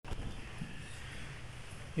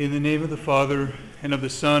In the name of the Father, and of the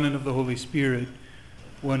Son, and of the Holy Spirit,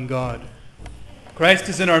 one God. Christ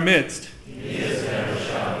is in our midst. He is and ever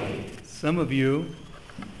shall be. Some of you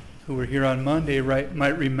who were here on Monday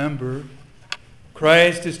might remember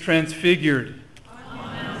Christ is transfigured. On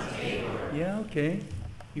Mount Tabor. Yeah, okay.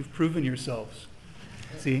 You've proven yourselves.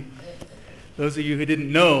 See? Those of you who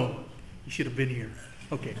didn't know, you should have been here.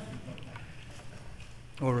 Okay.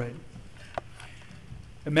 All right.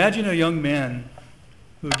 Imagine a young man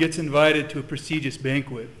who gets invited to a prestigious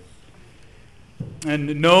banquet,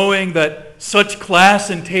 and knowing that such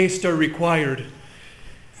class and taste are required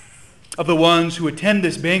of the ones who attend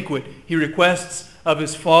this banquet, he requests of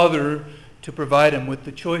his father to provide him with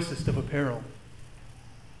the choicest of apparel.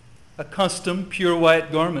 A custom, pure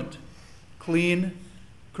white garment, clean,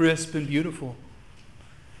 crisp, and beautiful.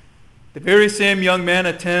 The very same young man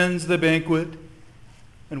attends the banquet,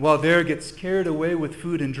 and while there gets carried away with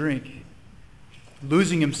food and drink,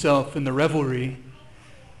 losing himself in the revelry,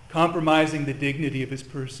 compromising the dignity of his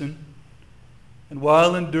person, and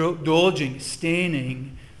while indulging,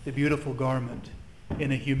 staining the beautiful garment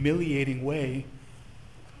in a humiliating way,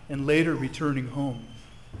 and later returning home.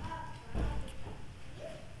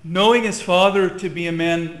 Knowing his father to be a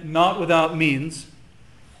man not without means,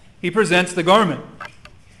 he presents the garment,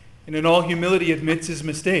 and in all humility admits his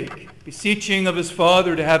mistake, beseeching of his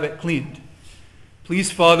father to have it cleaned.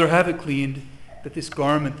 Please, Father, have it cleaned, that this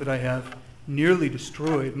garment that I have nearly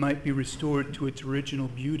destroyed might be restored to its original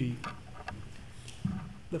beauty.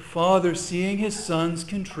 The father, seeing his son's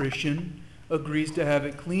contrition, agrees to have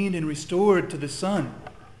it cleaned and restored to the son.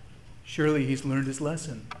 Surely he's learned his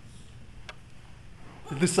lesson.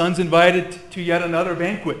 The son's invited to yet another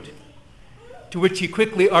banquet, to which he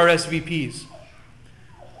quickly RSVPs.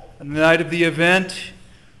 On the night of the event,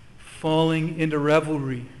 falling into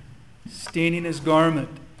revelry, staining his garment,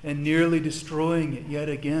 and nearly destroying it yet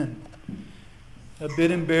again. A bit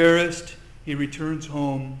embarrassed, he returns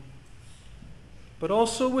home, but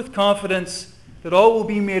also with confidence that all will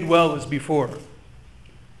be made well as before.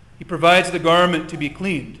 He provides the garment to be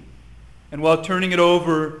cleaned, and while turning it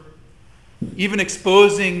over, even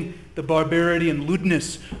exposing the barbarity and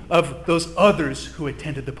lewdness of those others who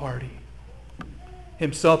attended the party.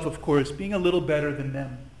 Himself, of course, being a little better than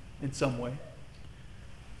them in some way.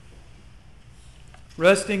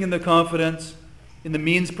 Resting in the confidence in the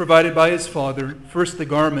means provided by his father, first the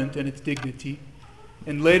garment and its dignity,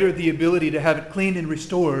 and later the ability to have it cleaned and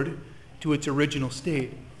restored to its original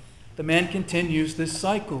state, the man continues this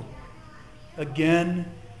cycle again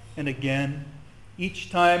and again, each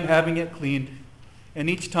time having it cleaned, and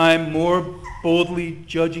each time more boldly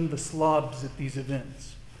judging the slobs at these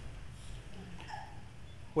events.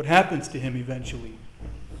 What happens to him eventually?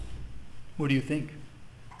 What do you think?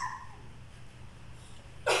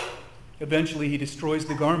 Eventually, he destroys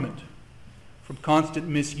the garment from constant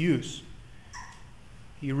misuse.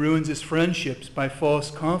 He ruins his friendships by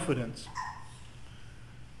false confidence,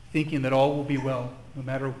 thinking that all will be well no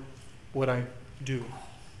matter what I do,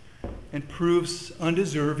 and proves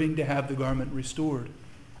undeserving to have the garment restored.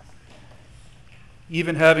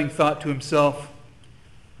 Even having thought to himself,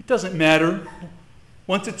 it doesn't matter.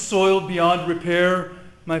 Once it's soiled beyond repair,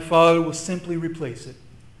 my father will simply replace it.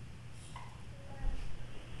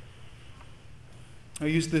 I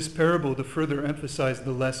use this parable to further emphasize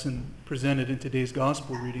the lesson presented in today's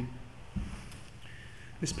gospel reading.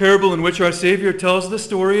 This parable in which our Savior tells the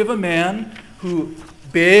story of a man who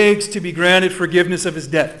begs to be granted forgiveness of his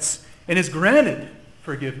debts and is granted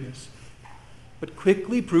forgiveness, but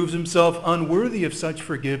quickly proves himself unworthy of such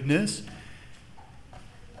forgiveness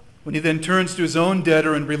when he then turns to his own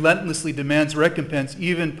debtor and relentlessly demands recompense,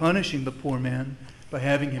 even punishing the poor man by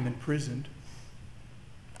having him imprisoned.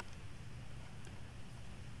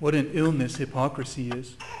 What an illness hypocrisy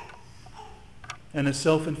is, and a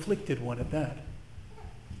self-inflicted one at that.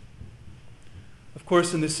 Of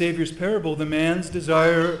course, in the Savior's parable, the man's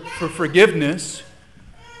desire for forgiveness,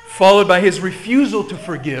 followed by his refusal to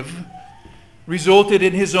forgive, resulted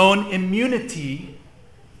in his own immunity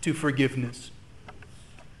to forgiveness.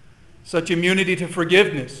 Such immunity to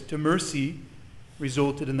forgiveness, to mercy,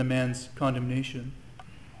 resulted in the man's condemnation.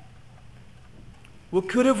 What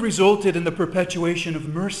could have resulted in the perpetuation of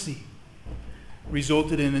mercy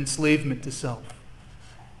resulted in enslavement to self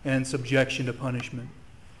and subjection to punishment.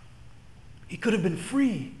 He could have been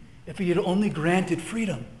free if he had only granted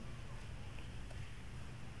freedom.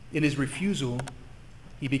 In his refusal,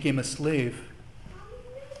 he became a slave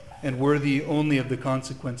and worthy only of the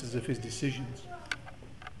consequences of his decisions.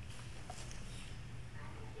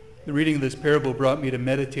 The reading of this parable brought me to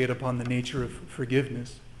meditate upon the nature of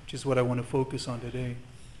forgiveness, which is what I want to focus on today.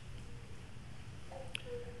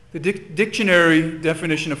 The dictionary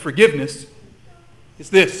definition of forgiveness is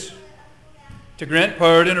this: to grant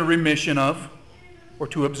pardon or remission of, or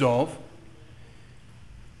to absolve,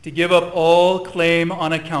 to give up all claim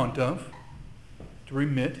on account of, to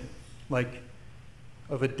remit, like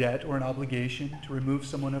of a debt or an obligation, to remove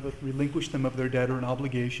someone of it, relinquish them of their debt or an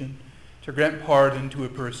obligation, to grant pardon to a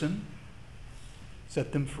person,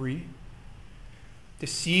 set them free, to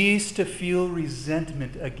cease to feel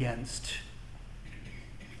resentment against,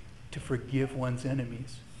 to forgive one's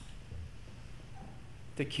enemies,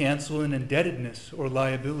 to cancel an indebtedness or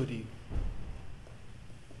liability,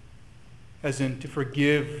 as in to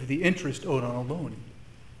forgive the interest owed on a loan.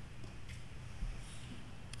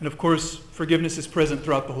 And of course, forgiveness is present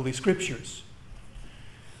throughout the Holy Scriptures.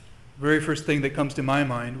 The very first thing that comes to my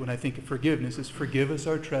mind when I think of forgiveness is, forgive us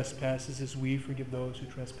our trespasses as we forgive those who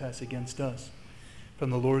trespass against us. From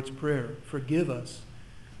the Lord's Prayer, forgive us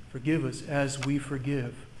as we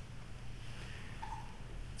forgive.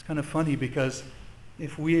 It's kind of funny because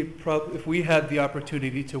if we had the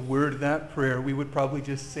opportunity to word that prayer, we would probably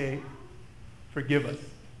just say, forgive us.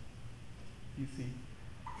 You see,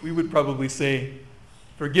 we would probably say,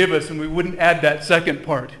 forgive us, and we wouldn't add that second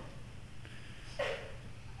part.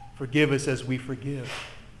 Forgive us as we forgive.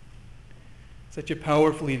 Such a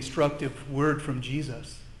powerfully instructive word from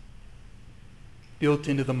Jesus, built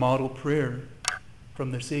into the model prayer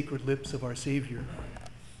from the sacred lips of our Savior.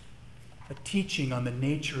 A teaching on the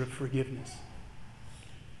nature of forgiveness.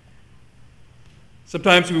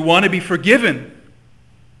 Sometimes we want to be forgiven,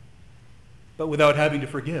 but without having to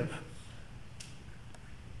forgive.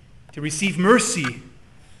 To receive mercy,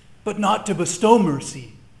 but not to bestow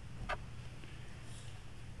mercy.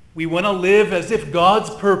 We want to live as if God's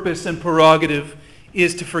purpose and prerogative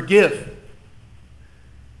is to forgive.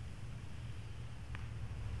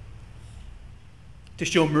 To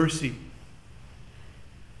show mercy,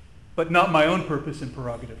 but not my own purpose and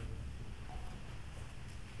prerogative.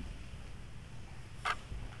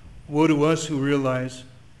 Woe to us who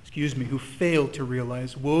fail to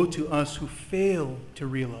realize, woe to us who fail to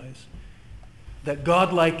realize that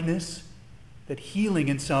godlikeness, that healing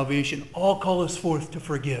and salvation all call us forth to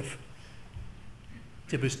forgive,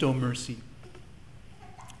 to bestow mercy.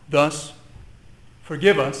 Thus,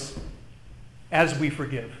 forgive us as we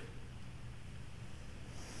forgive.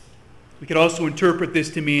 We could also interpret this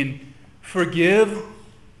to mean, forgive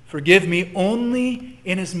me only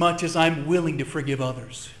inasmuch as I'm willing to forgive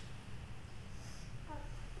others.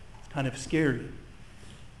 It's kind of scary.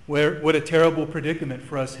 What a terrible predicament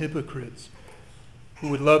for us hypocrites who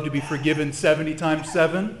would love to be forgiven 70 times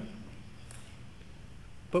 7,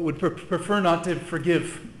 but would prefer not to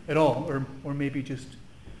forgive at all, or maybe just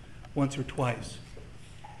once or twice.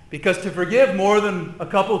 Because to forgive more than a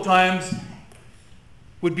couple times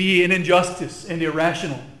would be an injustice and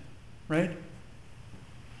irrational, right?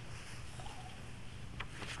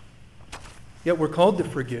 Yet we're called to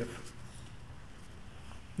forgive.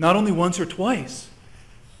 Not only once or twice,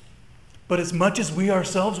 but as much as we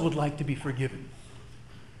ourselves would like to be forgiven.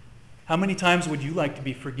 How many times would you like to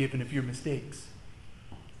be forgiven of your mistakes?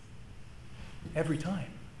 Every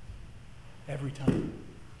time. Every time.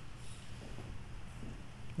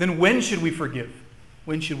 Then when should we forgive?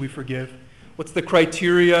 When should we forgive? What's the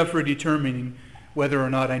criteria for determining whether or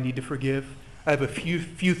not I need to forgive? I have a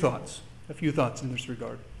few thoughts in this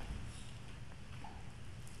regard.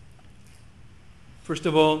 First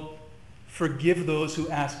of all, forgive those who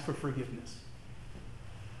ask for forgiveness.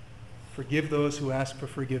 Forgive those who ask for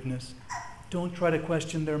forgiveness. Don't try to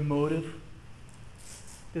question their motive.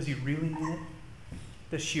 Does he really mean it?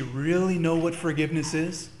 Does she really know what forgiveness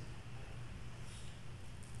is?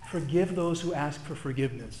 Forgive those who ask for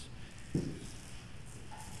forgiveness.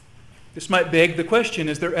 This might beg the question,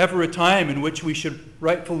 is there ever a time in which we should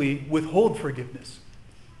rightfully withhold forgiveness?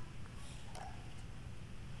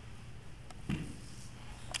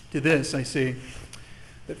 To this, I say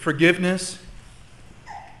that forgiveness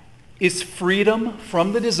is freedom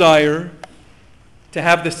from the desire to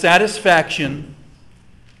have the satisfaction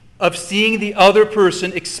of seeing the other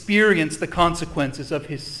person experience the consequences of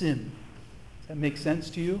his sin. Does that make sense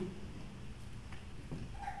to you?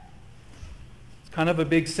 It's kind of a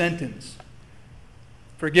big sentence.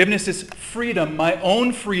 Forgiveness is freedom, my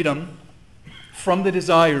own freedom, from the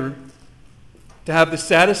desire to have the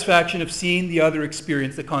satisfaction of seeing the other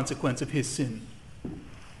experience the consequence of his sin.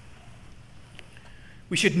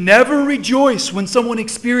 We should never rejoice when someone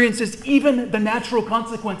experiences even the natural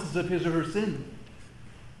consequences of his or her sin.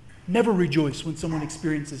 Never rejoice when someone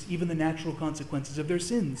experiences even the natural consequences of their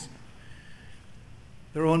sins,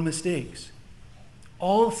 their own mistakes.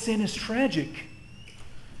 All sin is tragic,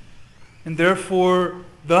 and therefore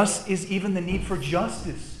Thus is even the need for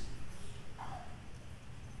justice.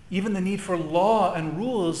 Even the need for law and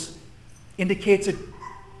rules indicates a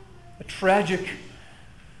tragic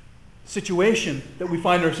situation that we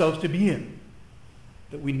find ourselves to be in,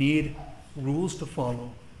 that we need rules to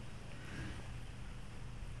follow,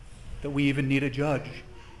 that we even need a judge.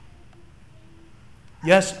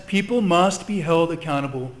 Yes, people must be held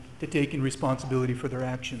accountable to taking responsibility for their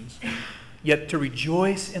actions. Yet to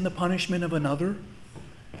rejoice in the punishment of another,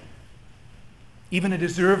 even a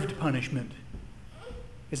deserved punishment,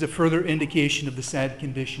 is a further indication of the sad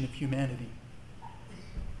condition of humanity.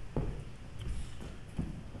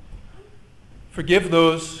 Forgive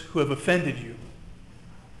those who have offended you.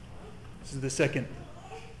 This is the second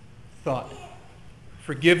thought.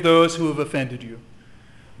 Forgive those who have offended you.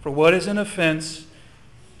 For what is an offense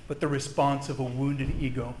but the response of a wounded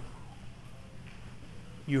ego?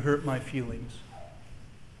 You hurt my feelings.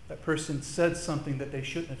 That person said something that they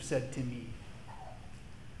shouldn't have said to me.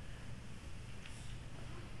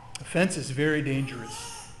 Offense is very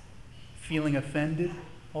dangerous. Feeling offended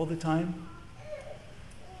all the time.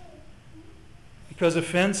 Because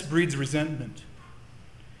offense breeds resentment.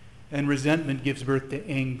 And resentment gives birth to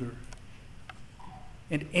anger.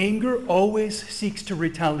 And anger always seeks to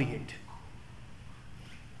retaliate,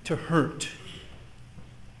 to hurt.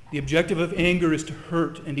 The objective of anger is to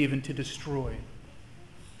hurt and even to destroy.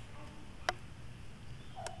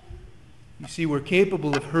 You see, we're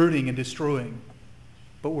capable of hurting and destroying,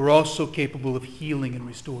 but we're also capable of healing and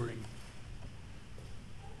restoring.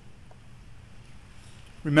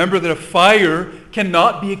 Remember that a fire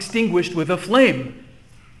cannot be extinguished with a flame.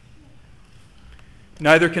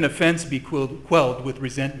 Neither can offense be quelled with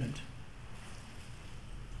resentment.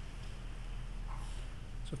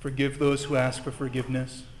 So forgive those who ask for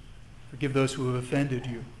forgiveness. Forgive those who have offended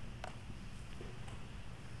you.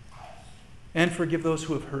 And forgive those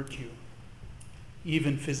who have hurt you,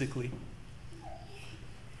 even physically.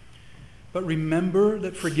 But remember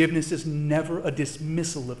that forgiveness is never a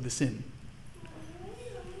dismissal of the sin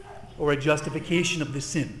or a justification of the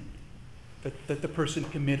sin that the person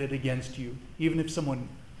committed against you, even if someone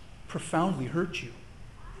profoundly hurt you.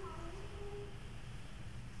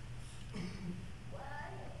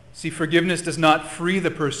 See, forgiveness does not free the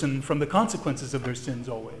person from the consequences of their sins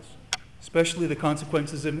always, especially the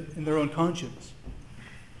consequences in their own conscience.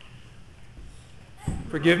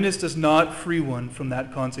 Forgiveness does not free one from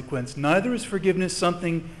that consequence. Neither is forgiveness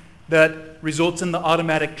something that results in the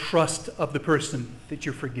automatic trust of the person that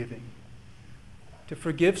you're forgiving. To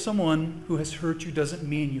forgive someone who has hurt you doesn't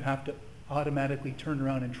mean you have to automatically turn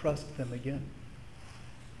around and trust them again.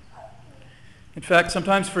 In fact,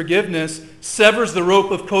 sometimes forgiveness severs the rope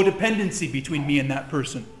of codependency between me and that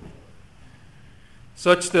person,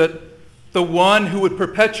 such that the one who would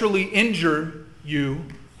perpetually injure you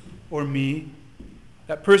or me,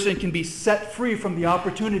 that person can be set free from the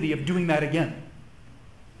opportunity of doing that again.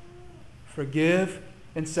 Forgive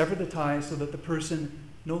and sever the ties so that the person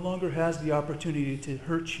no longer has the opportunity to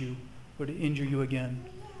hurt you or to injure you again.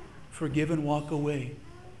 Forgive and walk away.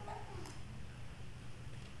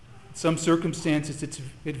 In some circumstances,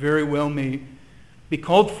 it very well may be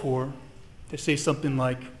called for to say something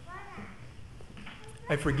like,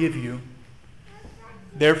 I forgive you,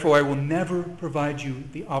 therefore I will never provide you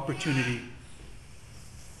the opportunity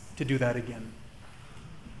to do that again.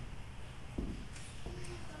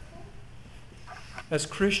 As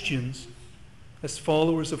Christians, as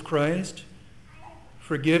followers of Christ,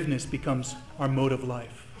 forgiveness becomes our mode of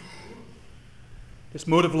life. This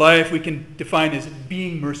mode of life we can define as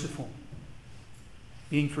being merciful,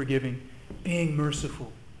 being forgiving, being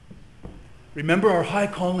merciful. Remember our high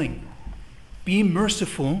calling. Be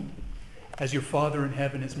merciful as your Father in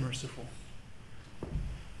heaven is merciful.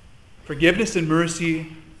 Forgiveness and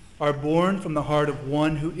mercy are born from the heart of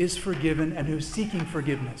one who is forgiven and who is seeking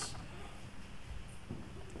forgiveness.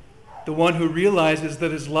 The one who realizes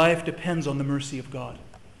that his life depends on the mercy of God.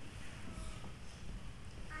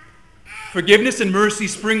 Forgiveness and mercy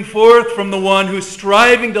spring forth from the one who is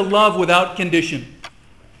striving to love without condition.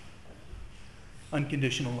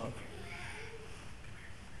 Unconditional love.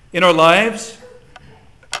 In our lives,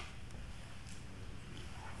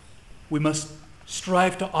 we must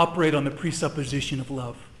strive to operate on the presupposition of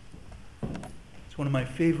love. It's one of my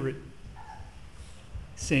favorite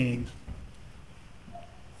sayings.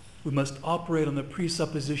 We must operate on the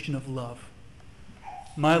presupposition of love.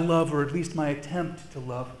 My love, or at least my attempt to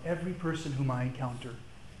love, every person whom I encounter.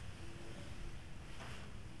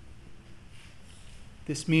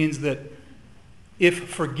 This means that if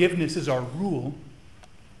forgiveness is our rule,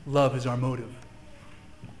 love is our motive.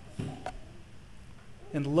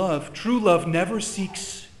 And love, true love, never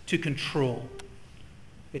seeks to control.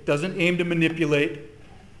 It doesn't aim to manipulate,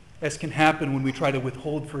 as can happen when we try to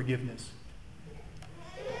withhold forgiveness.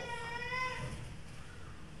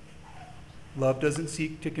 Love doesn't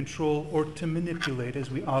seek to control or to manipulate,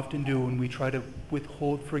 as we often do when we try to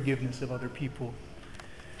withhold forgiveness of other people.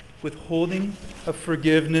 Withholding of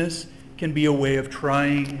forgiveness can be a way of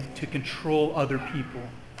trying to control other people.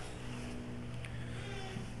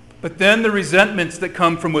 But then the resentments that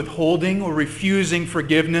come from withholding or refusing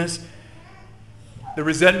forgiveness, the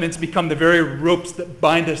resentments become the very ropes that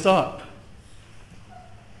bind us up.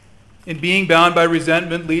 And being bound by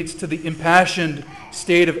resentment leads to the impassioned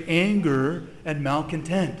state of anger and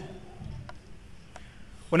malcontent.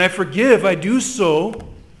 When I forgive, I do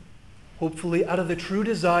so, hopefully, out of the true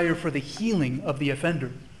desire for the healing of the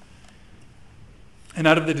offender and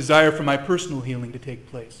out of the desire for my personal healing to take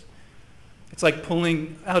place. It's like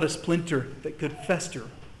pulling out a splinter that could fester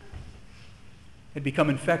and become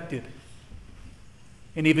infected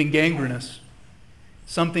and even gangrenous.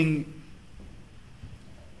 Something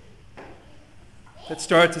that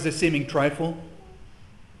starts as a seeming trifle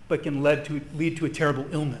but can lead to a terrible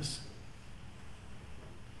illness.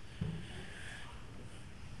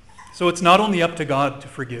 So it's not only up to God to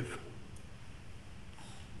forgive,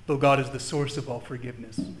 though God is the source of all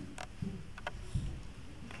forgiveness.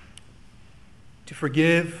 To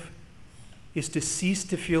forgive is to cease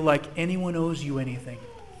to feel like anyone owes you anything.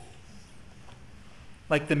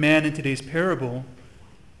 Like the man in today's parable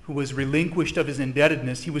who was relinquished of his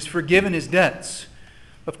indebtedness, he was forgiven his debts.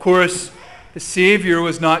 Of course, the Savior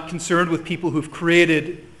was not concerned with people who've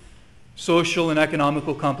created social and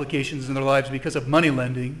economical complications in their lives because of money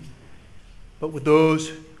lending, but with those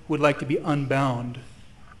who would like to be unbound.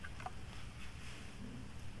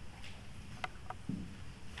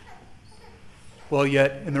 While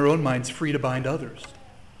yet, in their own minds, free to bind others.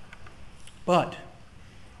 But,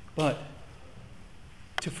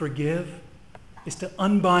 to forgive is to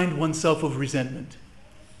unbind oneself of resentment.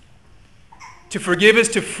 To forgive is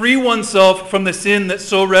to free oneself from the sin that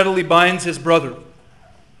so readily binds his brother.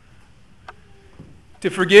 To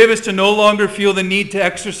forgive is to no longer feel the need to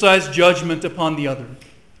exercise judgment upon the other,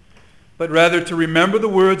 but rather to remember the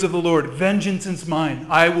words of the Lord, "Vengeance is mine,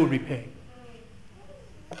 I will repay."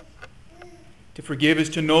 To forgive is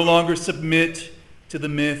to no longer submit to the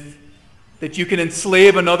myth that you can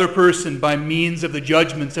enslave another person by means of the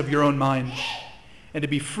judgments of your own mind, and to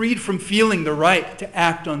be freed from feeling the right to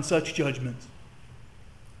act on such judgments.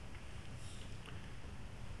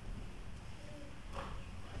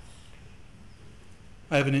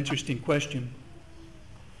 I have an interesting question.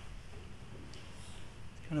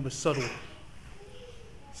 It's kind of a subtle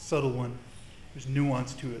one. There's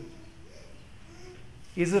nuance to it.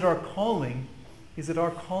 Is it our calling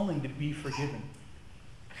to be forgiven?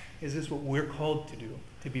 Is this what we're called to do,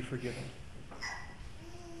 to be forgiven?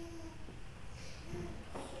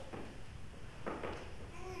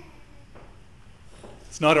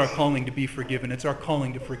 It's not our calling to be forgiven, it's our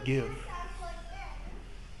calling to forgive.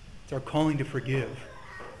 It's our calling to forgive.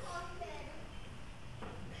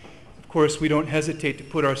 Of course, we don't hesitate to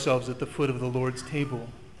put ourselves at the foot of the Lord's table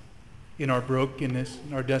in our brokenness,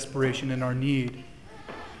 in our desperation, in our need,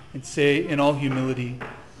 and say in all humility,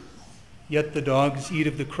 "Yet the dogs eat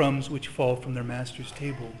of the crumbs which fall from their master's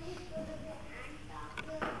table."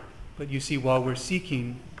 But you see, while we're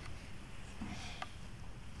seeking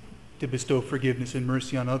to bestow forgiveness and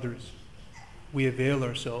mercy on others, we avail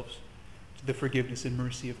ourselves to the forgiveness and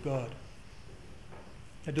mercy of God.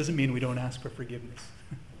 That doesn't mean we don't ask for forgiveness.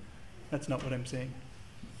 That's not what I'm saying.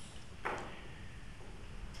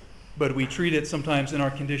 But we treat it sometimes in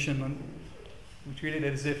our condition, we treat it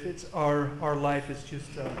as if it's our life is just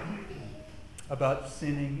about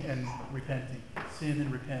sinning and repenting. Sin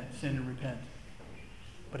and repent, sin and repent.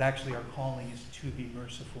 But actually our calling is to be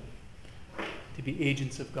merciful, to be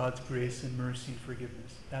agents of God's grace and mercy and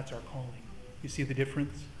forgiveness. That's our calling. You see the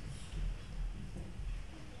difference?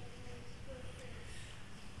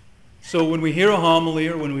 So when we hear a homily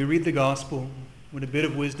or when we read the gospel, when a bit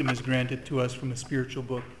of wisdom is granted to us from a spiritual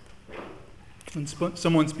book, when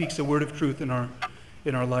someone speaks a word of truth in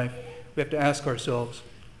our life, we have to ask ourselves,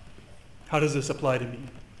 how does this apply to me?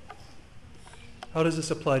 How does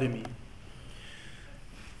this apply to me?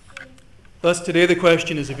 Thus, today the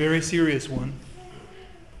question is a very serious one.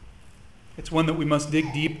 It's one that we must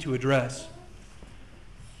dig deep to address.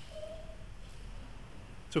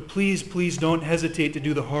 So please don't hesitate to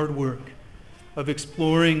do the hard work of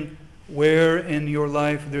exploring where in your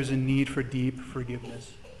life there's a need for deep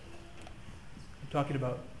forgiveness. I'm talking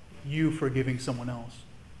about you forgiving someone else,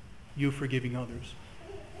 you forgiving others.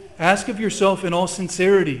 Ask of yourself in all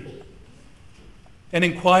sincerity and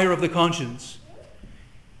inquire of the conscience,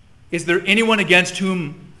 is there anyone against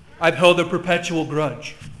whom I've held a perpetual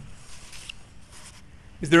grudge?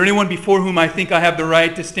 Is there anyone before whom I think I have the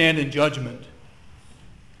right to stand in judgment?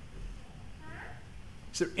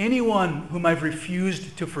 Is there anyone whom I've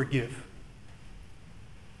refused to forgive?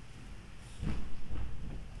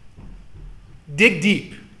 Dig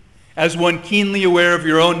deep as one keenly aware of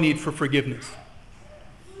your own need for forgiveness,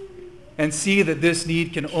 and see that this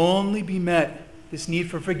need can only be met, this need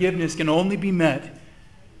for forgiveness can only be met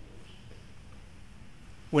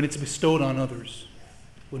when it's bestowed on others,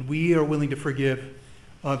 when we are willing to forgive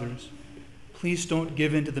others. Please don't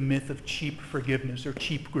give in to the myth of cheap forgiveness or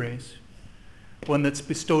cheap grace, one that's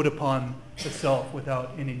bestowed upon the self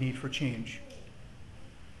without any need for change.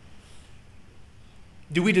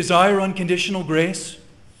 Do we desire unconditional grace?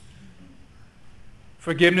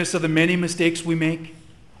 Forgiveness of the many mistakes we make,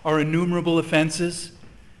 our innumerable offenses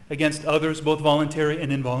against others, both voluntary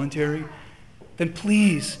and involuntary? Then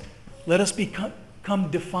please, let us become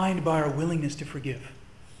defined by our willingness to forgive.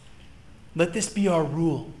 Let this be our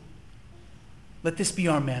rule. Let this be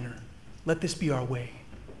our manner. Let this be our way.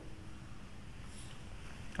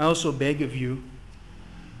 I also beg of you,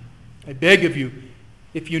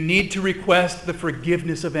 if you need to request the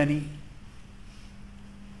forgiveness of any,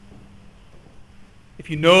 if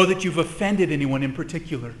you know that you've offended anyone in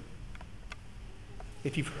particular,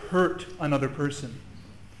 if you've hurt another person,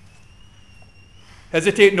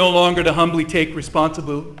 hesitate no longer to humbly take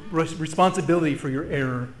responsibility for your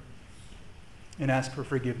error and ask for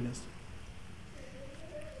forgiveness.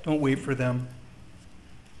 Don't wait for them.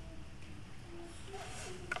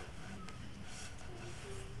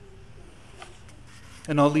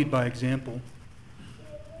 And I'll lead by example.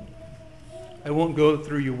 I won't go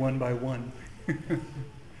through you one by one.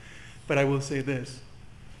 But I will say this.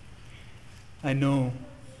 I know,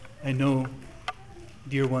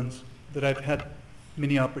 dear ones, that I've had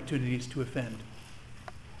many opportunities to offend.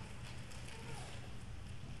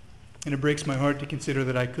 And it breaks my heart to consider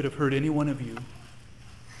that I could have hurt any one of you,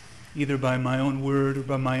 either by my own word or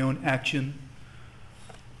by my own action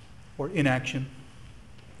or inaction.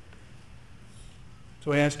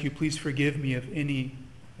 So I ask you, please forgive me of any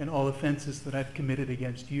and all offenses that I've committed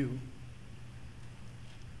against you.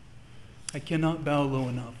 I cannot bow low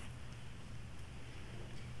enough.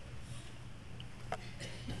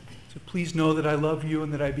 So please know that I love you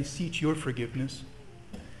and that I beseech your forgiveness.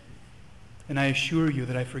 And I assure you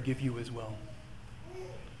that I forgive you as well.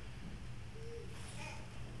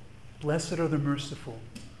 Blessed are the merciful,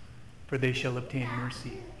 for they shall obtain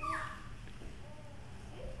mercy.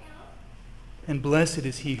 And blessed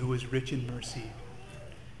is he who is rich in mercy,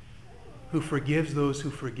 who forgives those who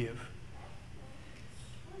forgive.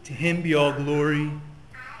 To him be all glory,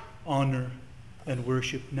 honor, and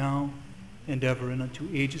worship now and ever and unto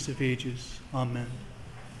ages of ages. Amen.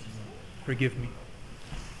 Forgive me.